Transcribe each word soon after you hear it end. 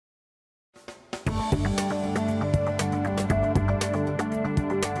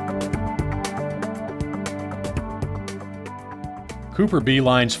Cooper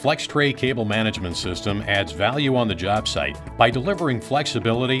Beeline's FLEXTRAY cable management system adds value on the job site by delivering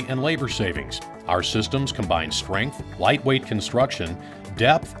flexibility and labor savings. Our systems combine strength, lightweight construction,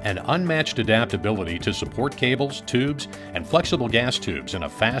 depth, and unmatched adaptability to support cables, tubes, and flexible gas tubes in a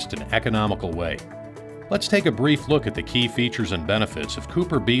fast and economical way. Let's take a brief look at the key features and benefits of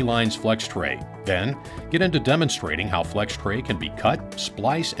Cooper Beeline's FLEXTRAY. Then, get into demonstrating how FLEXTRAY can be cut,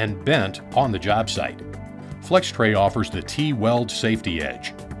 spliced, and bent on the job site. FLEXTRAY offers the T-weld safety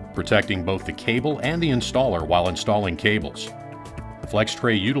edge, protecting both the cable and the installer while installing cables.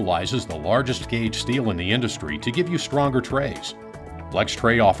 FLEXTRAY utilizes the largest gauge steel in the industry to give you stronger trays.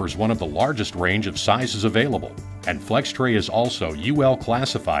 FLEXTRAY offers one of the largest range of sizes available, and FLEXTRAY is also UL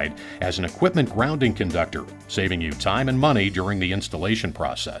classified as an equipment grounding conductor, saving you time and money during the installation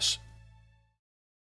process.